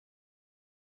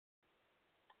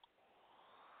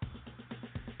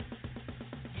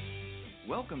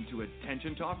Welcome to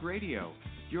Attention Talk Radio,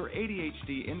 your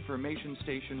ADHD information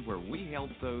station where we help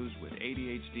those with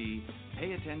ADHD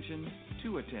pay attention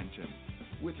to attention.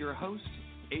 With your host,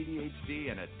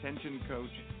 ADHD and attention coach,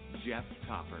 Jeff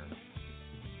Copper.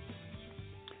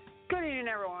 Good evening,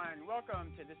 everyone.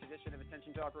 Welcome to this edition of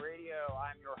Attention Talk Radio.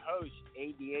 I'm your host,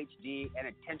 ADHD and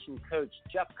attention coach,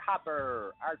 Jeff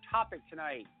Copper. Our topic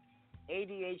tonight,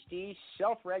 ADHD,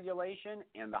 self-regulation,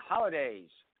 and the holidays.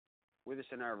 With us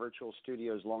in our virtual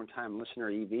studios, longtime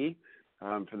listener, EV.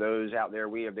 For those out there,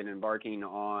 we have been embarking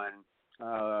on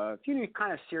a few new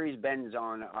kind of series bends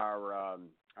on our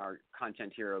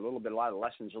content here. A lot of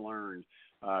lessons learned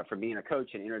from being a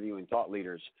coach and interviewing thought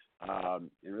leaders, and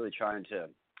really trying to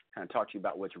kind of talk to you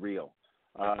about what's real.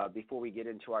 Before we get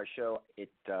into our show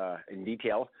in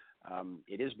detail,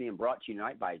 it is being brought to you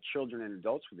tonight by children and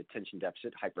adults with attention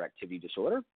deficit hyperactivity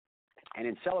disorder. And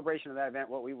in celebration of that event,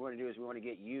 what we want to do is we want to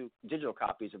get you digital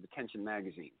copies of Attention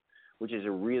Magazine, which is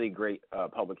a really great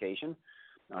publication,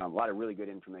 a lot of really good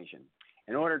information.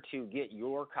 In order to get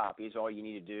your copies, all you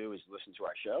need to do is listen to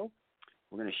our show.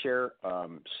 We're going to share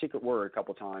secret word a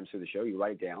couple times through the show. You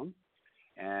write it down,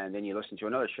 and then you listen to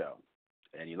another show.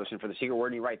 And you listen for the secret word,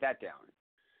 and you write that down.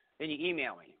 Then you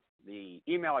email me. The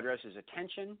email address is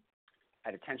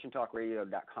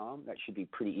attention@attentiontalkradio.com. That should be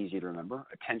pretty easy to remember,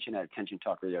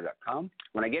 attention@attentiontalkradio.com.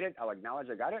 When I get it, I'll acknowledge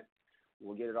I got it.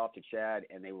 We'll get it off to Chad,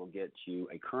 and they will get you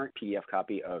a current PDF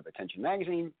copy of Attention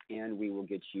Magazine, and we will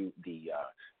get you the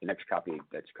next copy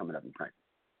that's coming up in print.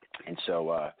 And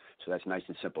so that's nice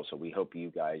and simple. So we hope you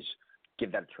guys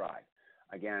give that a try.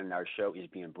 Again, our show is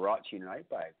being brought to you tonight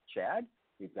by Chad.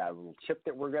 We've got a little tip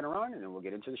that we're going to run, and then we'll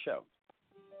get into the show.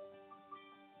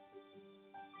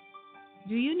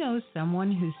 Do you know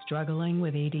someone who's struggling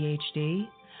with ADHD?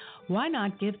 Why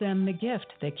not give them the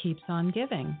gift that keeps on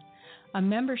giving? A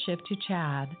membership to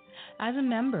CHAD. As a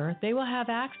member, they will have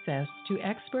access to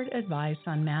expert advice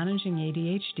on managing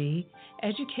ADHD,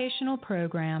 educational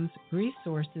programs,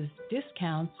 resources,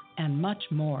 discounts, and much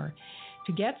more.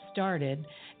 To get started,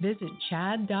 visit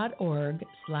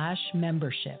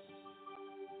chad.org/membership.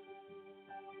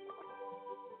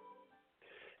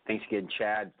 Thanks again,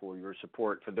 Chad, for your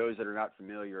support. For those that are not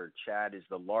familiar, CHAD is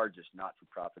the largest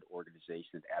not-for-profit organization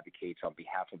that advocates on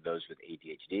behalf of those with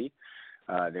ADHD.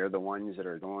 They're the ones that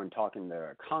are talking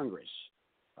to Congress,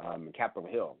 Capitol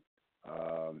Hill,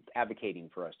 advocating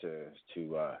for us to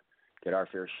get our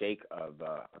fair shake of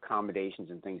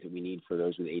accommodations and things that we need for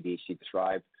those with ADHD to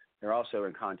thrive. They're also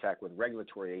in contact with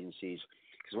regulatory agencies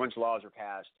because once laws are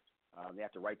passed, they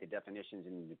have to write the definitions,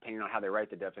 and depending on how they write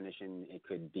the definition, it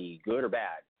could be good or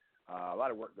bad. A lot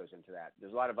of work goes into that.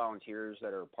 There's a lot of volunteers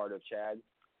that are part of CHAD,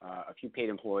 a few paid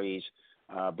employees,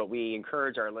 but we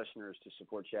encourage our listeners to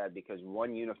support CHAD because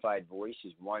one unified voice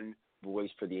is one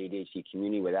voice for the ADHD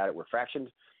community. Without it, we're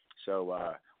fractioned.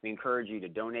 So we encourage you to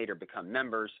donate or become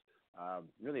members,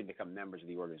 really become members of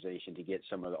the organization to get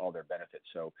some of all their benefits.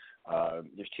 So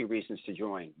there's two reasons to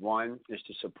join. One is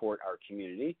to support our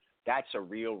community. That's a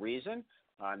real reason.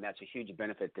 That's a huge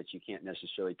benefit that you can't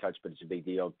necessarily touch, but it's a big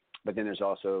deal. But then there's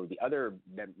also the other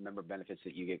member benefits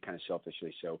that you get kind of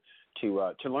selfishly. So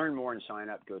to learn more and sign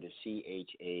up, go to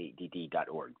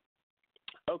chadd.org.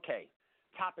 Okay,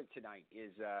 topic tonight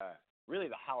is really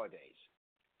the holidays.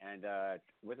 And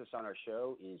with us on our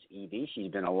show is Evie.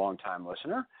 She's been a long-time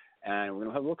listener, and we're going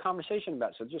to have a little conversation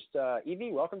about it. So just,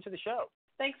 Evie, welcome to the show.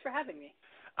 Thanks for having me.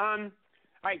 All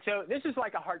right, so this is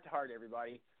like a heart-to-heart,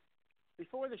 everybody.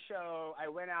 Before the show, I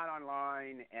went out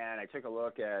online and I took a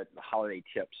look at the holiday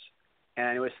tips.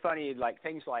 And it was funny, like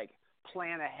things like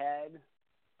plan ahead,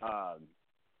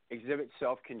 exhibit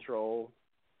self-control,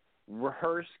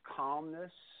 rehearse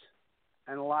calmness,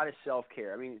 and a lot of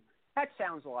self-care. I mean, that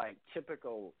sounds like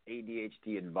typical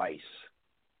ADHD advice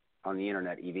on the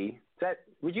internet, Evie.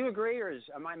 Would you agree, or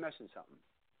am I missing something?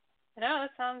 No,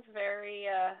 it sounds very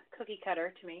cookie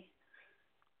cutter to me.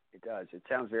 It does. It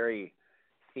sounds very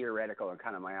theoretical and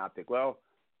kind of myopic. Well,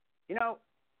 you know,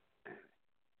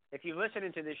 if you listen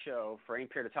into this show for any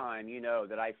period of time, you know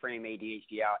that I frame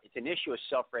ADHD out. It's an issue of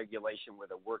self-regulation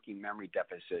with a working memory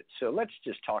deficit. So let's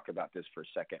just talk about this for a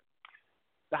second.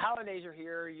 The holidays are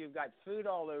here. You've got food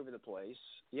all over the place.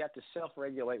 You have to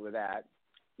self-regulate with that.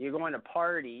 You're going to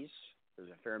parties. There's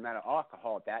a fair amount of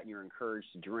alcohol at that, and you're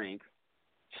encouraged to drink.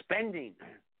 Spending.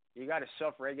 You got to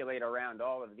self-regulate around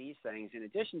all of these things. In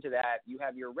addition to that, you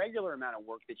have your regular amount of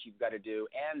work that you've got to do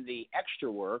and the extra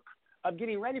work of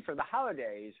getting ready for the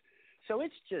holidays. So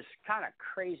it's just kind of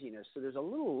craziness. So there's a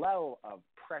little level of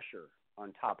pressure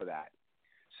on top of that.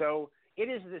 So it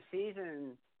is the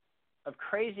season of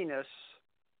craziness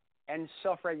and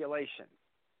self-regulation.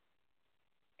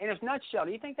 in a nutshell,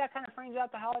 do you think that kind of frames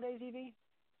out the holidays, Evie?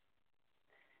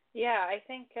 Yeah, I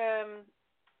think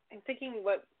I'm thinking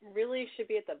what really should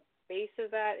be at the base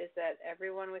of that is that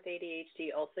everyone with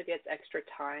ADHD also gets extra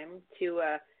time to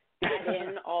add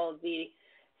in all of the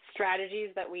strategies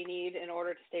that we need in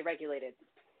order to stay regulated.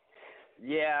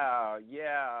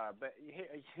 Yeah, but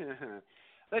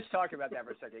let's talk about that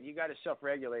for a second. You got to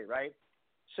self-regulate, right?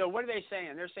 So what are they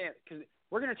saying? They're saying, because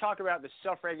we're going to talk about the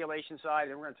self-regulation side,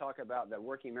 and we're going to talk about the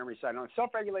working memory side. On the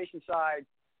self-regulation side,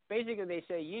 basically they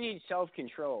say you need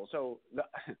self-control. So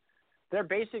they're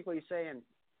basically saying,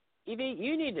 Evie,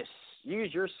 you need to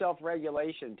use your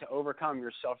self-regulation to overcome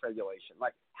your self-regulation.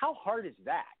 Like, how hard is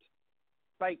that?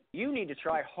 Like, you need to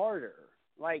try harder.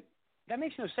 Like, that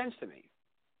makes no sense to me.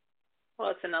 Well,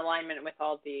 it's in alignment with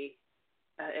all the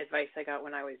advice I got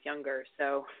when I was younger,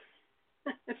 so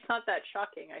it's not that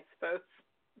shocking, I suppose.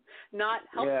 Not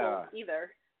helpful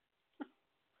either.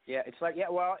 Yeah, it's like,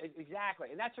 exactly.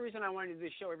 And that's the reason I wanted to do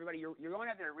this show. Everybody, you're going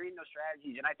out there and reading those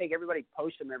strategies, and I think everybody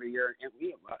posts them every year. And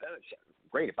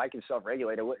great, if I can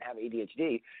self-regulate, I wouldn't have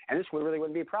ADHD, and this really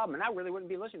wouldn't be a problem. And I really wouldn't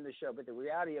be listening to this show. But the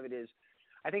reality of it is,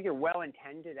 I think they're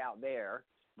well-intended out there,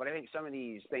 but I think some of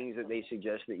these things that they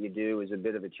suggest that you do is a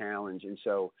bit of a challenge. And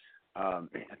so I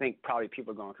think probably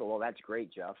people are going, well, that's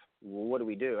great, Jeff. Well, what do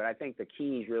we do? And I think the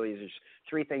keys really is there's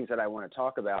three things that I want to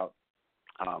talk about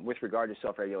with regard to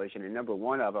self-regulation. And number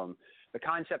one of them, the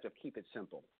concept of keep it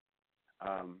simple,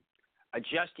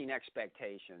 adjusting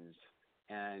expectations.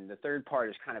 And the third part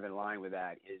is kind of in line with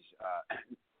that is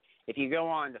if you go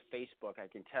on to Facebook, I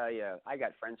can tell you, I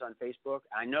got friends on Facebook.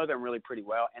 I know them really pretty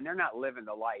well, and they're not living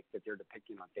the life that they're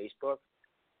depicting on Facebook.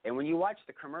 And when you watch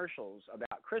the commercials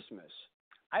about Christmas,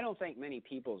 I don't think many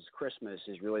people's Christmas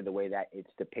is really the way that it's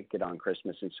depicted on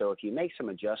Christmas. And so if you make some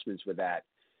adjustments with that,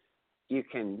 you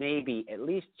can maybe at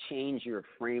least change your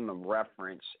frame of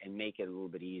reference and make it a little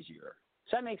bit easier.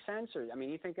 Does that make sense? Or, I mean,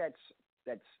 you think that's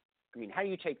I mean, how do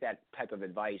you take that type of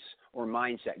advice or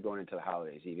mindset going into the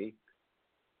holidays, Evie?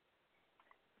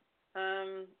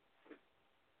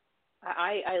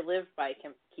 I live by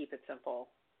keep it simple.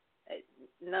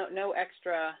 No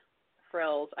extra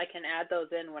frills. I can add those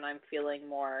in when I'm feeling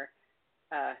more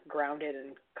grounded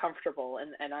and comfortable,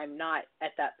 and I'm not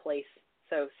at that place.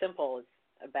 So simple is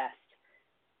best.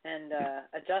 And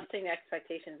adjusting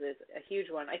expectations is a huge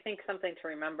one. I think something to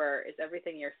remember is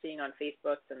everything you're seeing on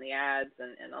Facebook and the ads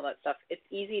and all that stuff, it's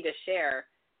easy to share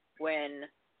when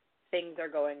things are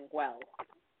going well.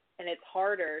 And it's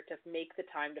harder to make the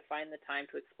time, to find the time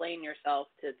to explain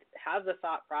yourself, to have the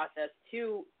thought process,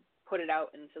 to put it out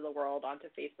into the world, onto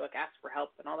Facebook, ask for help,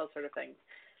 and all those sort of things.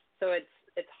 So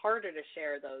it's harder to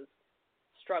share those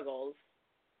struggles,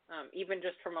 even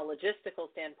just from a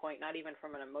logistical standpoint, not even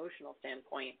from an emotional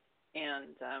standpoint.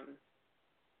 And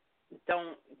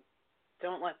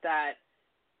don't let that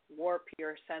warp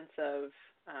your sense of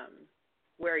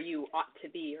where you ought to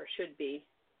be or should be.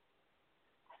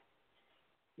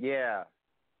 Yeah.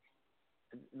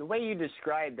 The way you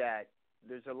describe that,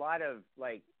 there's a lot of,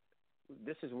 like,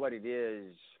 this is what it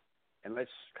is, and let's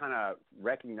kind of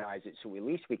recognize it so at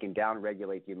least we can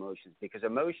down-regulate the emotions, because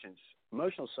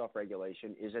emotional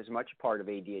self-regulation is as much a part of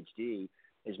ADHD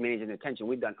as managing attention.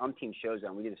 We've done umpteen shows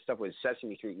on. We did stuff with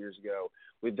Sesame Street years ago.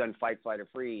 We've done Fight, Flight, or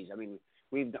Freeze. I mean,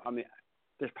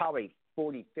 there's probably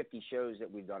 40, 50 shows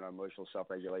that we've done on emotional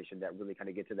self-regulation that really kind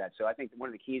of get to that. So I think one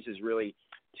of the keys is really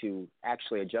to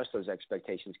actually adjust those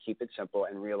expectations, keep it simple,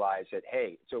 and realize that,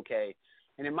 hey, it's okay.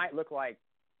 And it might look like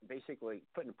basically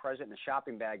putting a present in a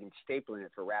shopping bag and stapling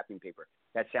it for wrapping paper.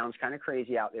 That sounds kind of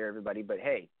crazy out there, everybody, but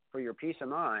hey, for your peace of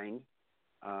mind,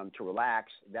 to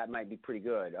relax, that might be pretty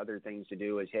good. Other things to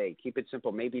do is, hey, keep it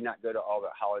simple. Maybe not go to all the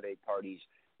holiday parties.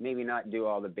 Maybe not do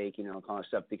all the baking and all kind of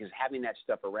stuff, because having that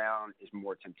stuff around is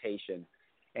more temptation,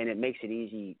 and it makes it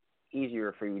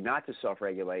easier for you not to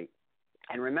self-regulate.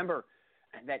 And remember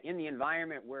that in the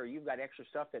environment where you've got extra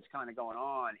stuff that's kind of going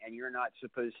on and you're not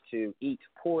supposed to eat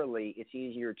poorly, it's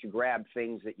easier to grab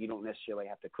things that you don't necessarily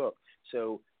have to cook.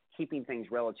 So keeping things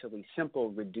relatively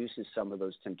simple reduces some of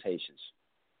those temptations.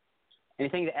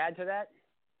 Anything to add to that?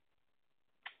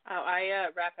 I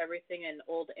wrap everything in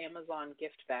old Amazon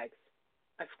gift bags.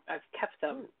 I've kept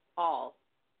them all.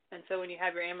 And so when you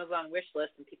have your Amazon wish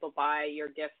list and people buy your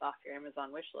gifts off your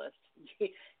Amazon wish list,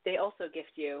 they also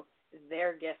gift you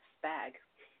their gift bag.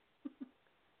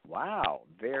 Wow.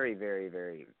 Very, very,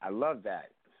 very. I love that.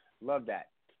 Love that.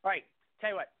 All right. Tell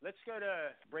you what, let's go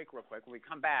to break real quick. When we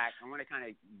come back, I want to kind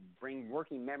of bring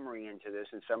working memory into this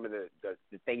and some of the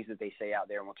things that they say out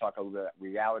there, and we'll talk a little bit about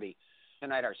reality.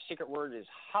 Tonight, our secret word is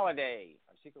holiday.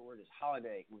 Our secret word is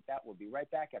holiday. With that, we'll be right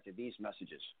back after these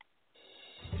messages.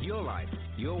 Your life,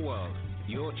 your world,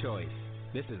 Your choice.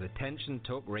 This is Attention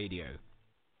Talk Radio.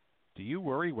 Do you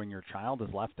worry when your child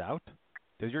is left out?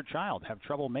 Does your child have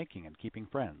trouble making and keeping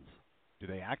friends? Do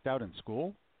they act out in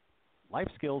school? Life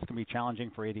skills can be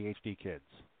challenging for ADHD kids.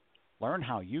 Learn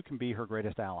how you can be her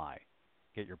greatest ally.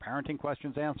 Get your parenting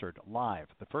questions answered live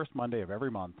the first Monday of every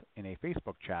month in a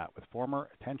Facebook chat with former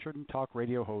Attention Talk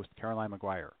Radio host Caroline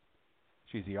McGuire.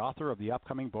 She's the author of the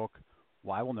upcoming book,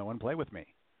 Why Will No One Play With Me?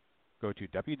 Go to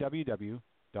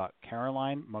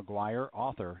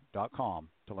www.carolinemcguireauthor.com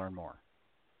to learn more.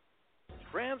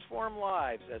 Transform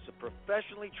lives as a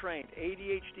professionally trained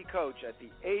ADHD coach at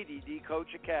the ADD Coach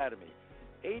Academy.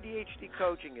 ADHD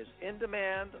coaching is in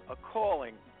demand, a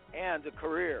calling, and a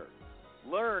career.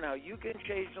 Learn how you can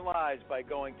change lives by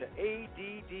going to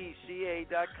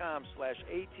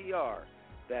addca.com/ATR.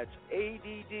 That's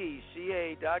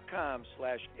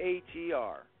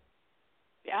addca.com/ATR.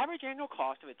 The average annual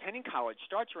cost of attending college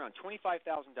starts around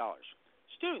 $25,000.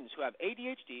 Students who have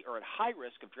ADHD are at high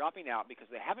risk of dropping out because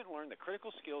they haven't learned the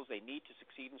critical skills they need to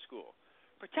succeed in school.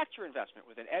 Protect your investment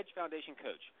with an EDGE Foundation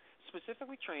coach,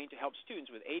 specifically trained to help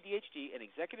students with ADHD and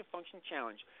executive function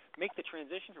challenge make the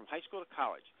transition from high school to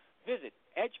college. Visit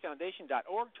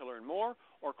edgefoundation.org to learn more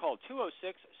or call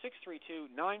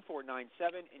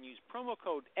 206-632-9497 and use promo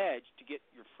code EDGE to get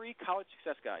your free college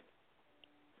success guide.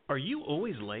 Are you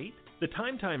always late? The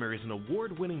Time Timer is an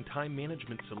award-winning time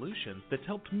management solution that's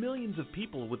helped millions of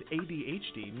people with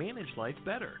ADHD manage life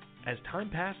better. As time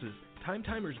passes, Time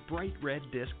Timer's bright red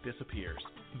disc disappears.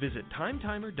 Visit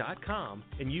timetimer.com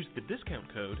and use the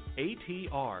discount code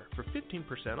ATR for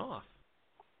 15% off.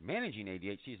 Managing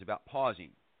ADHD is about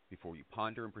pausing before you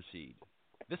ponder and proceed.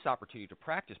 This opportunity to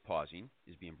practice pausing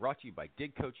is being brought to you by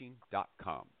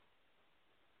digcoaching.com.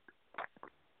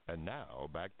 And now,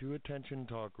 back to Attention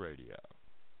Talk Radio.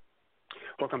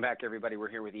 Welcome back, everybody. We're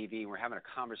here with Evie, and we're having a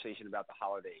conversation about the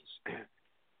holidays.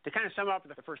 To kind of sum up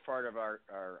the first part of our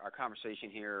conversation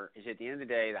here is at the end of the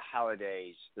day, the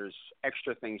holidays, there's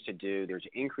extra things to do. There's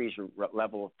an increased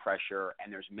level of pressure,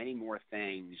 and there's many more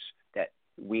things that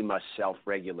we must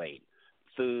self-regulate.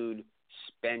 Food,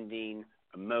 spending,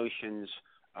 emotions,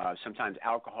 sometimes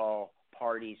alcohol,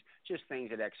 parties, just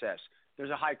things at excess. There's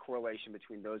a high correlation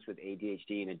between those with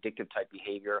ADHD and addictive type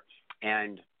behavior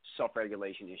and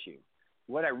self-regulation issue.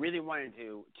 What I really wanted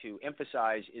to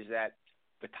emphasize is that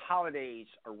the holidays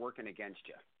are working against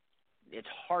you. It's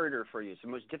harder for you. It's the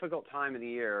most difficult time of the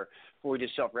year for you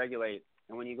to self-regulate.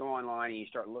 And when you go online and you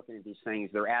start looking at these things,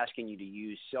 they're asking you to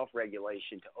use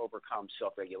self-regulation to overcome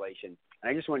self-regulation. And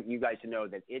I just want you guys to know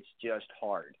that it's just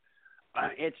hard.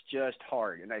 It's just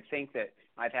hard. And I think that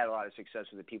I've had a lot of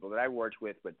success with the people that I've worked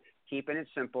with, but keeping it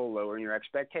simple, lowering your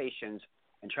expectations,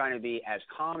 and trying to be as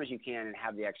calm as you can and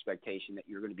have the expectation that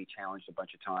you're going to be challenged a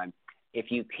bunch of time. If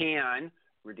you can,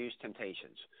 reduce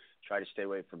temptations. Try to stay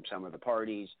away from some of the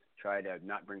parties. Try to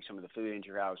not bring some of the food into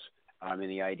your house. And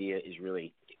the idea is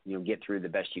really, get through the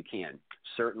best you can.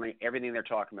 Certainly everything they're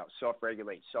talking about,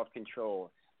 self-regulate,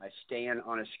 self-control, staying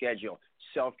on a schedule,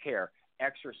 self-care,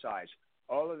 exercise,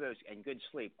 all of those, and good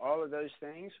sleep, all of those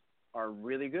things are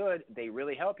really good. They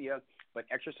really help you. But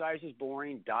exercise is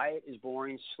boring, diet is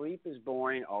boring, sleep is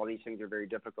boring. All these things are very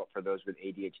difficult for those with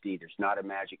ADHD. There's not a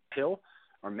magic pill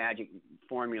or magic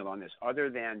formula on this other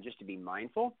than just to be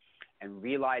mindful and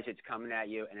realize it's coming at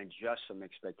you and adjust some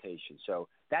expectations. So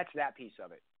that's that piece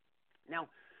of it. Now,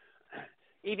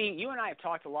 Evie, you and I have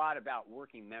talked a lot about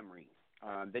working memory.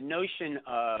 The notion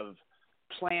of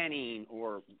planning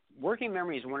or working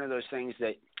memory is one of those things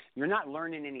that you're not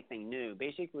learning anything new.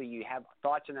 Basically, you have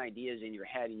thoughts and ideas in your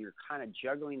head, and you're kind of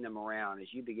juggling them around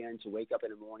as you begin to wake up in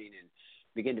the morning and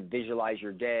begin to visualize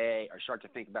your day or start to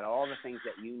think about all the things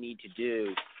that you need to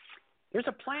do. There's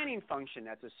a planning function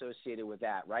that's associated with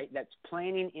that, right? That's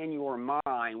planning in your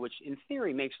mind, which in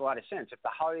theory makes a lot of sense. If the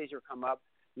holidays are come up,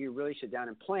 you really sit down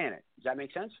and plan it. Does that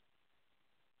make sense?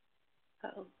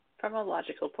 From a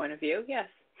logical point of view, yes.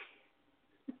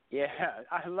 Yeah,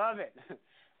 I love it.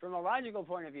 From a logical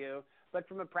point of view, but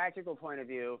from a practical point of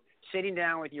view, sitting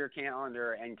down with your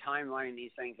calendar and timelining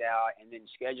these things out and then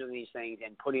scheduling these things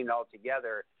and putting it all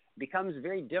together becomes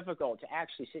very difficult to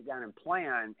actually sit down and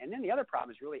plan. And then the other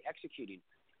problem is really executing,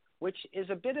 which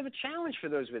is a bit of a challenge for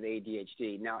those with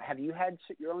ADHD. Now, have you had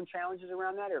your own challenges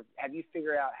around that, or have you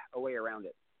figured out a way around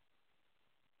it?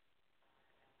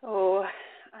 Oh,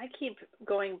 I keep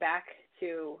going back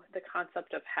to the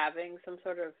concept of having some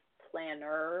sort of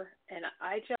planner, and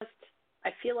I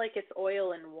feel like it's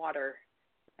oil and water.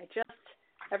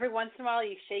 Every once in a while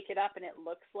you shake it up and it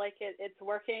looks like it's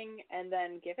working, and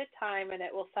then give it time and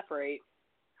it will separate.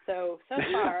 So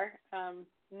far,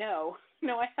 no,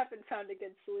 I haven't found a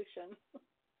good solution.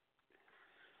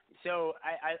 So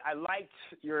I liked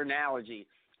your analogy.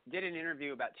 Did an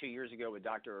interview about 2 years ago with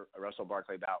Dr. Russell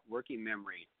Barkley about working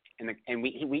memory, and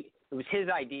it was his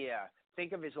idea.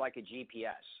 Think of it as like a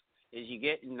GPS. Is you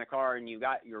get in the car and you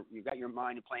got your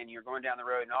mind plan, and you're going down the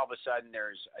road, and all of a sudden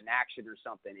there's an accident or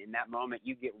something. In that moment,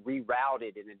 you get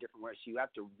rerouted in a different way, so you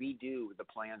have to redo the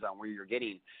plans on where you're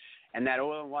getting. And that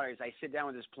oil and water is I sit down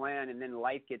with this plan, and then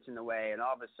life gets in the way, and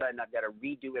all of a sudden I've got to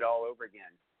redo it all over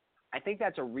again. I think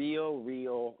that's a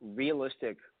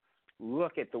realistic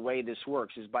look at the way this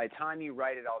works. Is by the time you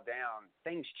write it all down,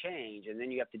 things change, and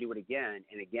then you have to do it again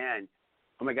and again.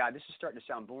 Oh my God, this is starting to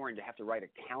sound boring to have to write a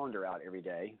calendar out every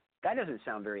day. That doesn't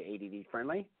sound very ADD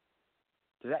friendly.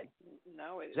 Does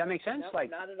that make sense? No,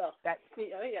 not at all.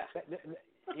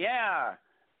 Yeah.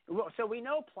 Well, so we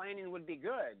know planning would be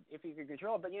good if you could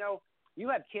control it, but you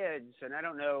have kids, and I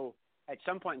don't know. At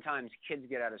some point in time, kids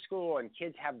get out of school, and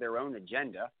kids have their own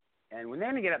agenda, and when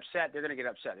they're going to get upset, they're going to get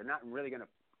upset. They're not really going to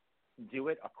do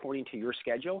it according to your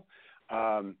schedule,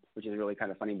 which is really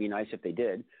kind of funny. It'd be nice if they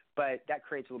did, but that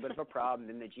creates a little bit of a problem.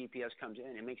 Then the GPS comes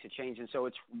in and makes a change, and so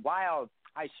it's wild.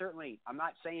 I'm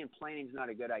not saying planning is not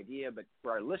a good idea, but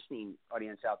for our listening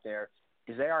audience out there,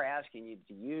 is they are asking you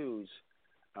to use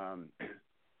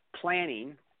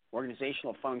planning,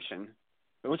 organizational function,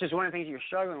 which is one of the things you're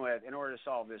struggling with in order to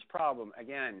solve this problem.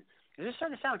 Again, is this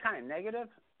starting to sound kind of negative,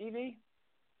 Evie?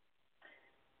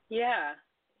 Yeah,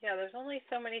 there's only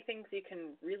so many things you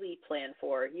can really plan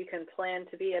for. You can plan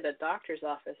to be at a doctor's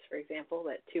office, for example,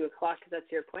 at 2 o'clock because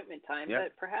that's your appointment time,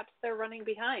 but perhaps they're running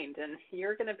behind and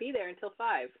you're going to be there until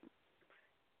 5.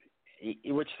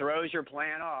 Which throws your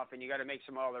plan off, and you got to make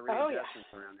some all the readjustments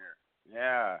around there.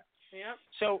 Yeah. Yep.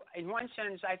 So in one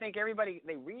sense, I think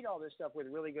they read all this stuff with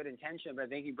really good intention, but I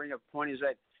think you bring up a point is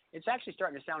that it's actually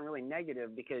starting to sound really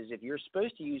negative, because if you're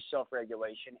supposed to use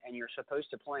self-regulation and you're supposed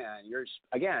to plan,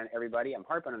 again, everybody, I'm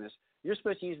harping on this, you're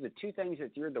supposed to use the 2 things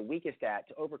that you're the weakest at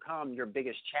to overcome your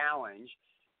biggest challenge.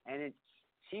 And it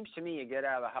seems to me you get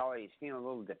out of the holidays feeling a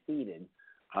little defeated.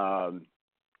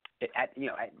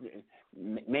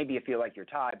 Maybe you feel like you're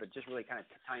tired, but just really kind of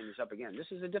tying this up again.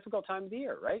 This is a difficult time of the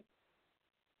year, right?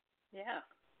 Yeah.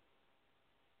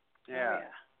 Yeah.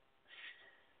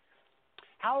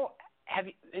 How have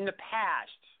you, in the past,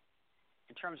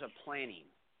 in terms of planning,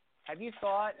 have you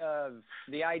thought of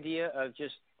the idea of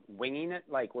just winging it,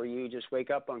 like where you just wake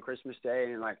up on Christmas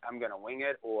Day and like, I'm going to wing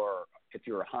it, or if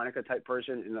you're a Hanukkah type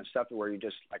person and that stuff where you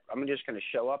just like, I'm just going to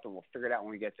show up and we'll figure it out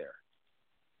when we get there?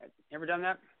 Have you ever done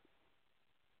that?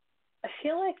 I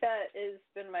feel like that has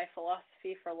been my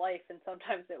philosophy for life, and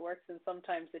sometimes it works and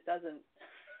sometimes it doesn't.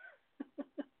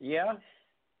 Yeah.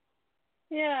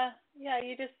 Yeah.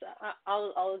 You just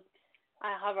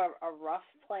I have a rough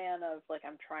plan of like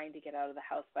I'm trying to get out of the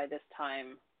house by this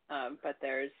time, but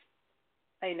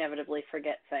I inevitably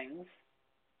forget things.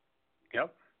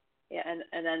 Yep. Yeah,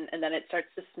 and then it starts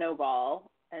to snowball,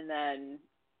 and then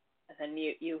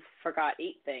you forgot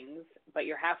 8 things, but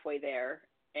you're halfway there,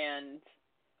 and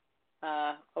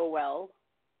oh well,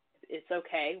 it's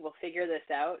okay. We'll figure this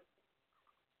out.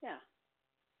 Yeah.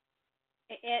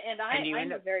 And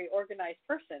I'm a very organized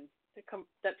person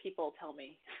that people tell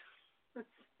me.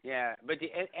 Yeah, but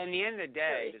at the end of the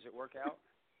day, does it work out?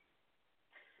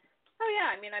 Oh,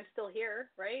 yeah. I mean, I'm still here,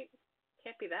 right?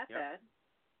 Can't be that bad.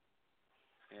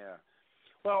 Yeah.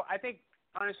 Well, I think,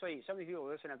 honestly, some of the people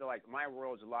listen to like, my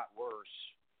world's a lot worse.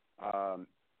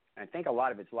 I think a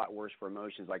lot of it's a lot worse for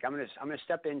emotions. Like I'm gonna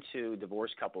step into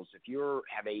divorced couples. If you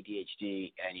have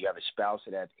ADHD and you have a spouse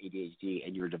that has ADHD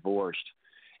and you're divorced,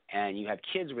 and you have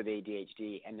kids with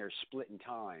ADHD and they're split in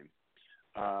time,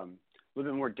 a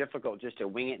little bit more difficult just to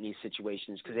wing it in these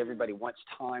situations because everybody wants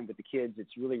time with the kids.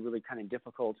 It's really, really kind of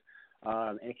difficult,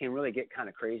 and it can really get kind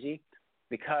of crazy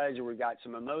because we've got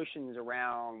some emotions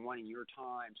around wanting your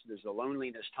time. So there's the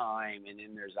loneliness time, and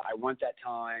then there's the I want that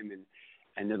time,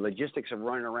 and the logistics of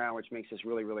running around, which makes this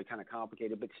really, really kind of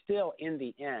complicated. But still, in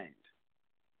the end,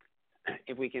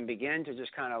 if we can begin to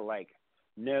just kind of like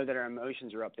know that our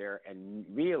emotions are up there and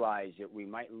realize that we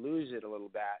might lose it a little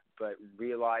bit, but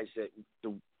realize that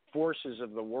the forces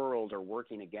of the world are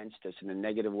working against us in a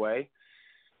negative way,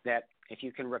 that if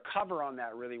you can recover on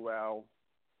that really well,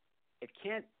 it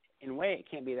can't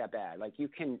be that bad. Like you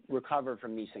can recover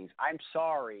from these things. I'm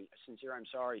sorry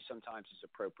sometimes is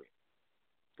appropriate.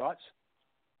 Thoughts?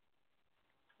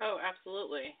 Oh,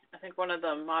 absolutely. I think one of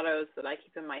the mottos that I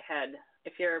keep in my head,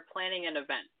 if you're planning an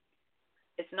event,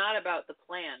 it's not about the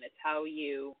plan. It's how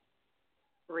you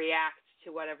react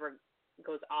to whatever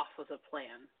goes off of the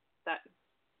plan.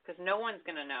 Because no one's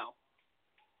going to know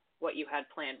what you had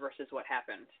planned versus what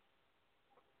happened.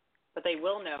 But they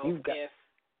will know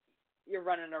you're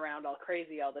running around all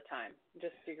crazy all the time.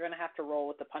 Just you're going to have to roll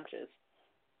with the punches.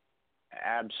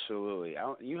 Absolutely.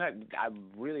 I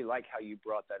really like how you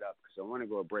brought that up because I want to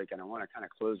go a break, and I want to kind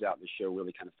of close out the show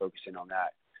really kind of focusing on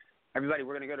that. Everybody,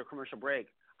 we're going to go to a commercial break.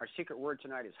 Our secret word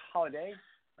tonight is holiday.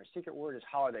 Our secret word is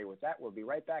holiday. With that, we'll be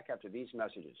right back after these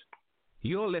messages.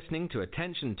 You're listening to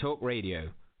Attention Talk Radio.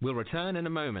 We'll return in a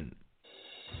moment.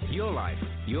 Your life,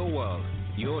 your world,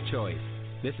 your choice.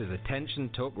 This is Attention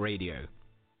Talk Radio.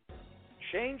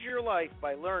 Change your life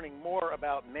by learning more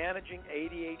about managing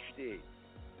ADHD.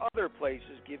 Other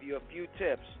places give you a few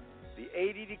tips. The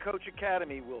ADD Coach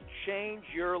Academy will change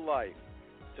your life.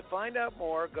 To find out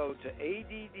more, go to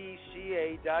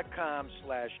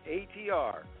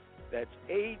addca.com/ATR. That's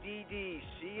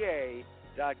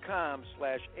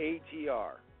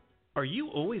addca.com/ATR. Are you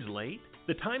always late?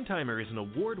 The Time Timer is an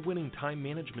award-winning time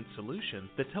management solution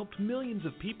that's helped millions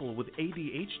of people with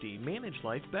ADHD manage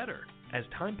life better. As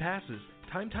time passes,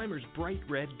 Time Timer's bright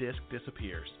red disc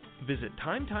disappears. Visit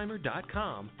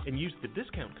timetimer.com and use the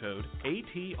discount code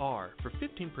ATR for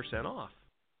 15% off.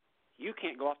 You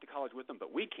can't go off to college with them,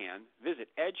 but we can. Visit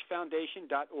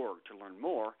edgefoundation.org to learn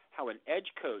more how an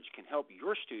EDGE coach can help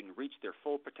your student reach their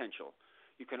full potential.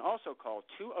 You can also call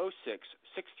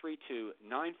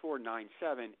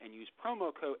 206-632-9497 and use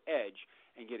promo code EDGE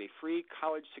and get a free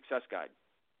college success guide.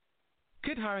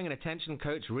 Could hiring an attention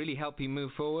coach really help you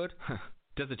move forward?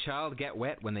 Does a child get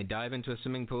wet when they dive into a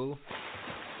swimming pool?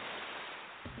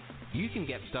 You can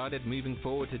get started moving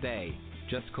forward today.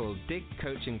 Just call DIG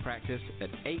Coaching Practice at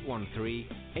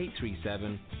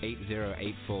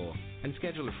 813-837-8084 and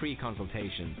schedule a free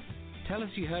consultation. Tell us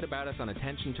you heard about us on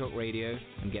Attention Talk Radio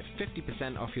and get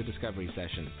 50% off your discovery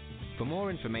session. For more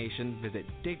information, visit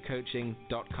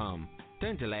digcoaching.com.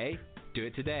 Don't delay, do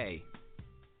it today.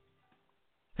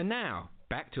 And now,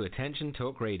 back to Attention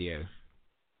Talk Radio.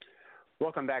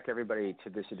 Welcome back, everybody, to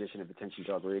this edition of Attention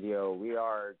Talk Radio. We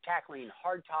are tackling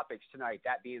hard topics tonight,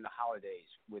 that being the holidays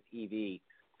with EV.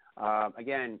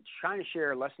 Again, trying to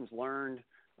share lessons learned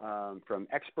from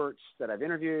experts that I've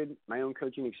interviewed, my own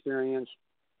coaching experience.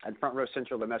 And front row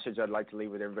central, the message I'd like to leave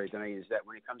with everybody tonight is that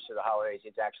when it comes to the holidays,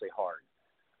 it's actually hard.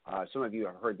 Some of you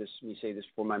have heard me say this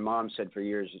before. My mom said for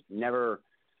years, never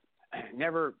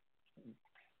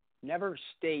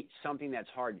state something that's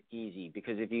hard easy,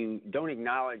 because if you don't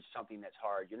acknowledge something that's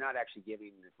hard, you're not actually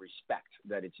giving the respect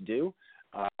that it's due,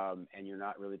 and you're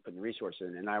not really putting the resources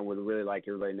in. And I would really like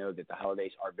everybody to know that the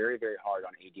holidays are very, very hard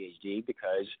on ADHD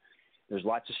because there's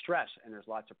lots of stress and there's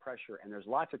lots of pressure and there's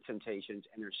lots of temptations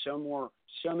and there's so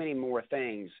many more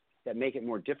things that make it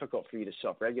more difficult for you to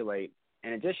self-regulate.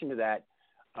 In addition to that,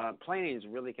 planning is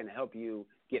really going to help you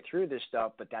get through this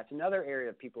stuff, but that's another area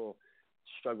of people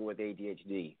struggle with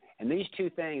ADHD. And these two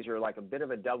things are like a bit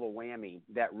of a double whammy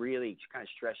that really kind of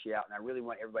stress you out. And I really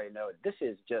want everybody to know this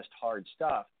is just hard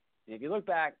stuff. And if you look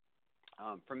back,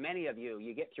 for many of you,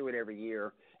 you get through it every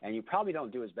year, and you probably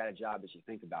don't do as bad a job as you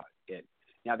think about it.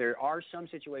 Now, there are some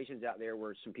situations out there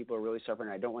where some people are really suffering.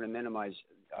 I don't want to minimize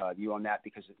you on that,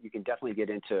 because you can definitely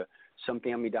get into some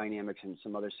family dynamics and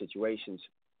some other situations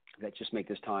that just make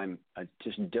this time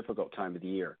just a difficult time of the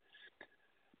year.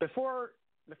 Before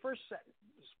the first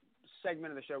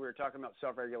segment of the show, we were talking about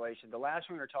self-regulation. The last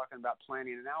one, we were talking about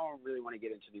planning, and now I really want to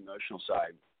get into the emotional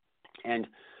side. And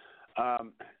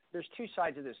there's two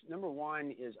sides of this. Number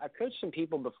one is I've coached some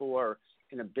people before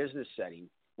in a business setting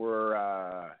where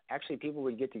actually people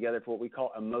would get together for what we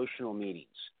call emotional meetings.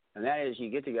 And that is, you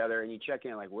get together and you check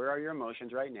in, like, where are your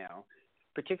emotions right now,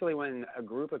 particularly when a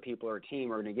group of people or a team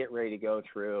are going to get ready to go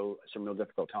through some real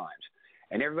difficult times.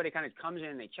 And everybody kind of comes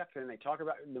in, they check in, they talk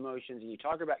about the emotions, and you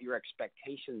talk about your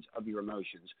expectations of your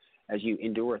emotions as you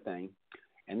endure things.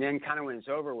 And then kind of when it's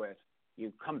over with,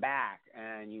 you come back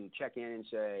and you check in and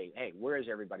say, hey, where is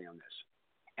everybody on this?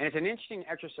 And it's an interesting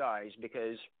exercise,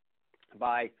 because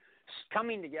by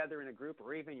coming together in a group,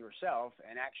 or even yourself,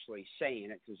 and actually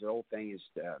saying it, because the whole thing is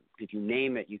if you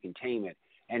name it, you can tame it,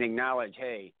 and acknowledge,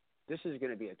 hey, this is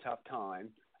going to be a tough time.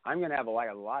 I'm going to have a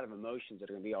lot of emotions that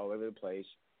are going to be all over the place.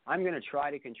 I'm going to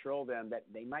try to control them, that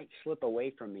they might slip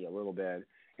away from me a little bit,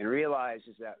 and realize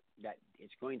is that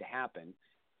it's going to happen.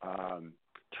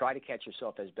 Try to catch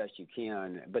yourself as best you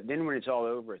can. But then when it's all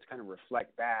over, it's kind of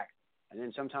reflect back, and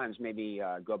then sometimes maybe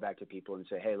go back to people and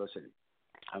say, hey, listen,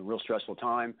 a real stressful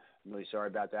time. I'm really sorry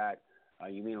about that.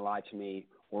 You mean a lot to me.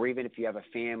 Or even if you have a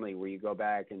family where you go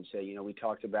back and say, we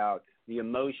talked about the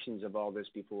emotions of all this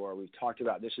before. We've talked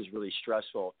about this is really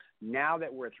stressful. Now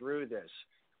that we're through this,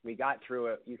 we got through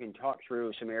it. You can talk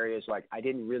through some areas like, I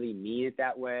didn't really mean it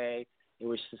that way. It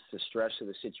was just the stress of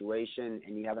the situation,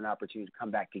 and you have an opportunity to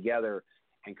come back together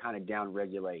and kind of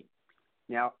down-regulate.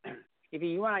 Now, If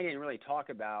you and I didn't really talk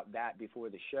about that before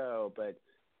the show, but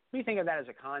what do you think of that as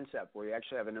a concept where you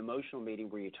actually have an emotional meeting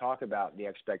where you talk about the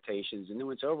expectations, and then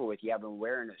when it's over with, you have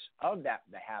awareness of that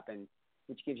happened,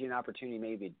 which gives you an opportunity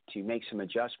maybe to make some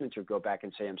adjustments or go back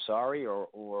and say, I'm sorry,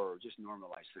 or just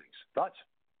normalize things. Thoughts?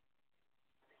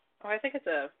 Oh, I think it's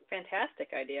a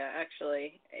fantastic idea,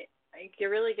 actually. It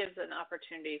really gives an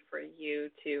opportunity for you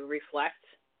to reflect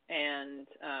and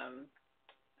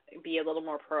be a little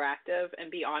more proactive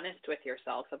and be honest with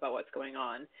yourself about what's going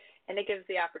on. And it gives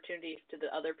the opportunities to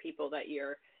the other people that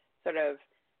you're sort of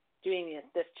doing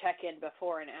this check-in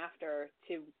before and after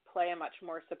to play a much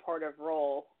more supportive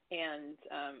role. And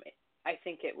I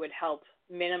think it would help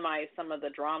minimize some of the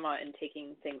drama in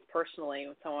taking things personally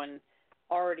when someone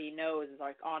already knows, is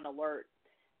like on alert,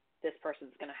 this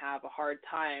person's going to have a hard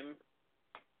time,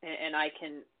 and I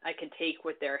can take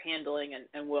what they're handling,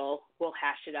 and we'll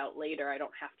hash it out later. I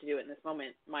don't have to do it in this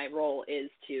moment. My role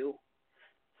is to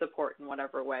support in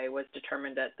whatever way was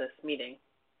determined at this meeting.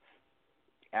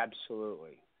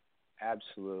 Absolutely.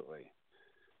 Absolutely.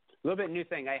 A little bit new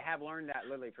thing. I have learned that,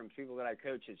 Lily, from people that I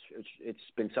coach. It's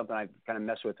been something I've kind of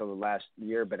messed with over the last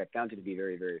year, but I found it to be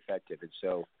very, very effective. And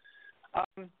so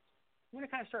I'm going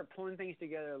to kind of start pulling things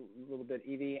together a little bit,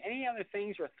 Evie. Any other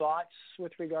things or thoughts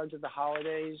with regard to the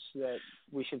holidays that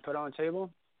we should put on the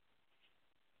table?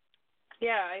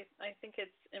 Yeah, I think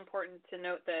it's important to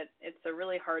note that it's a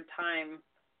really hard time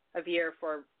of year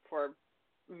for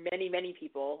many, many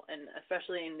people, and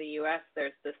especially in the U.S.,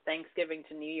 there's this Thanksgiving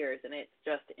to New Year's, and it's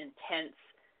just intense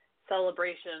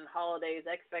celebration, holidays,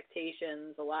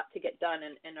 expectations, a lot to get done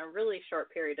in a really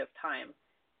short period of time.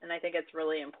 And I think it's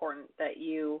really important that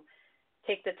you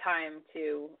take the time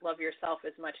to love yourself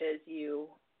as much as you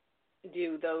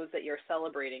do those that you're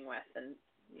celebrating with, and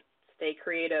stay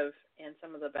creative. And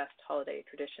some of the best holiday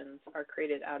traditions are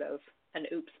created out of an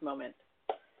oops moment.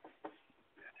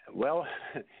 Well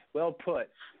put.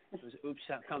 Those oops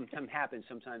happen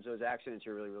sometimes. Those accidents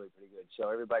are really, really pretty good. So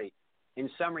everybody, in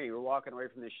summary, we're walking away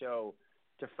from the show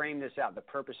to frame this out. The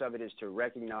purpose of it is to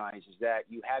recognize is that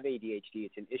you have ADHD.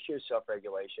 It's an issue of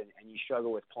self-regulation, and you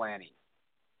struggle with planning.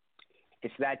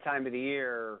 It's that time of the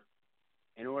year.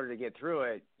 In order to get through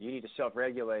it, you need to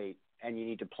self-regulate and you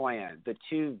need to plan. The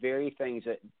two very things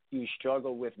that you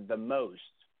struggle with the most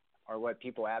are what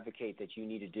people advocate that you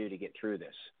need to do to get through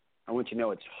this. I want you to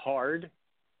know it's hard.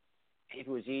 If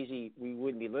it was easy, we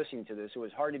wouldn't be listening to this. It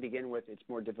was hard to begin with. It's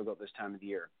more difficult this time of the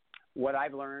year. What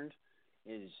I've learned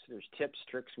is there's tips,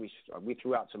 tricks. We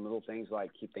threw out some little things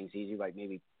like keep things easy, like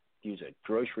maybe use a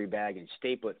grocery bag and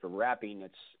staple it for wrapping.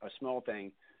 It's a small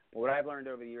thing. But what I've learned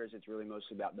over the years, it's really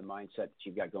mostly about the mindset that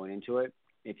you've got going into it.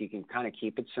 If you can kind of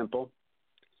keep it simple,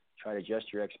 try to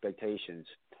adjust your expectations,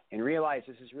 and realize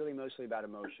this is really mostly about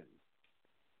emotion.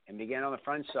 And begin on the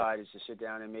front side is to sit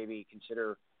down and maybe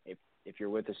consider if you're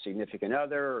with a significant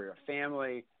other or a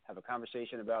family, have a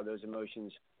conversation about those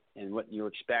emotions and what you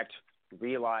expect.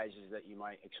 Realize is that you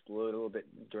might explode a little bit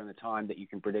during the time that you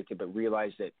can predict it, but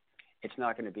realize that it's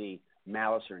not going to be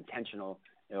malice or intentional.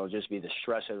 It'll just be the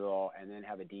stress of it all, and then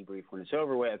have a debrief when it's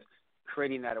over with.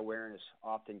 Creating that awareness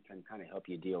often can kind of help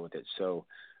you deal with it. So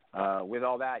with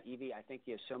all that, Evie, I thank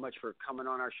you so much for coming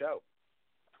on our show.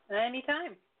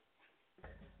 Anytime.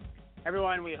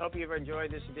 Everyone, we hope you've enjoyed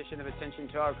this edition of Attention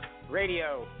Talk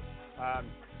Radio.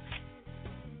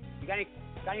 You got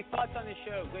any thoughts on the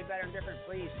show, good, bad, or indifferent,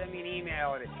 please send me an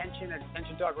email at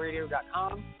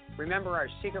attention@attentiontalkradio.com. Remember, our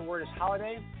secret word is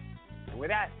holiday. And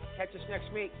with that, catch us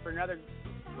next week for another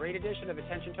great edition of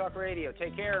Attention Talk Radio.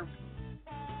 Take care.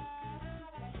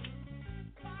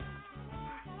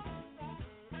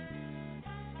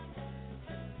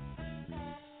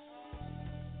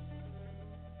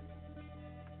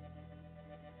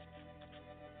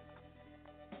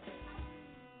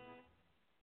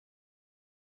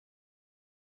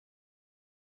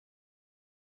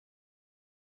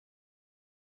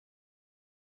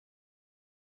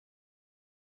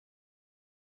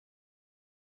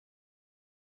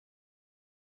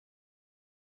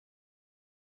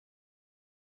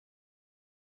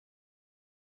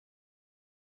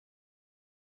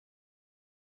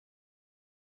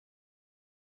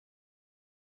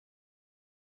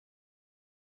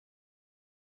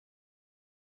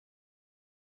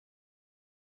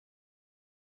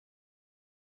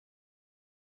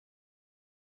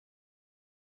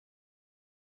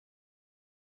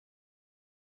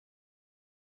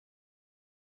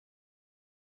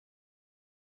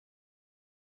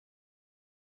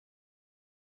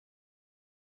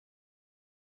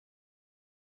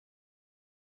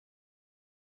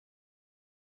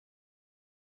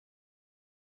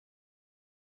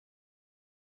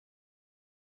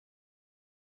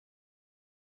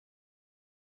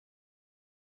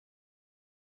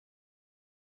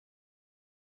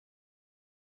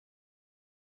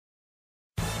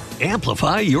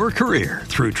 Amplify your career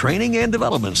through training and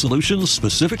development solutions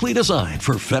specifically designed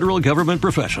for federal government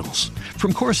professionals.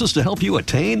 From courses to help you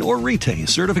attain or retain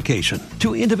certification,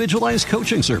 to individualized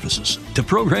coaching services, to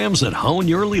programs that hone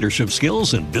your leadership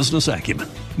skills and business acumen,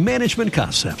 Management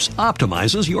Concepts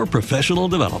optimizes your professional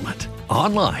development.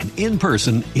 Online, in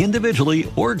person,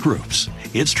 individually, or groups,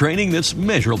 it's training that's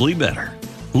measurably better.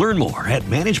 Learn more at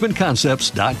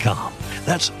managementconcepts.com.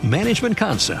 That's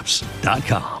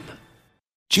managementconcepts.com.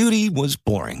 Judy was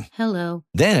boring. Hello.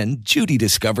 Then Judy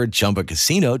discovered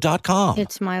ChumbaCasino.com.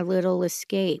 It's my little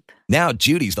escape. Now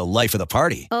Judy's the life of the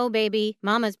party. Oh, baby,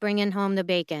 mama's bringing home the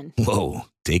bacon. Whoa,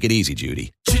 take it easy,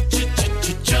 Judy.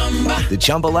 The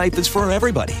Chumba life is for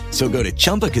everybody. So go to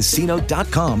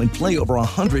ChumbaCasino.com and play over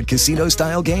 100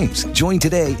 casino-style games. Join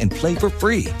today and play for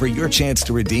free for your chance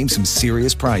to redeem some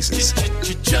serious prizes.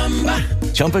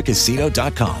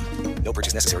 ChumbaCasino.com. No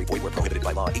purchase necessary. Void where prohibited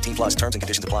by law. 18 plus terms and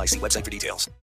conditions apply. See website for details.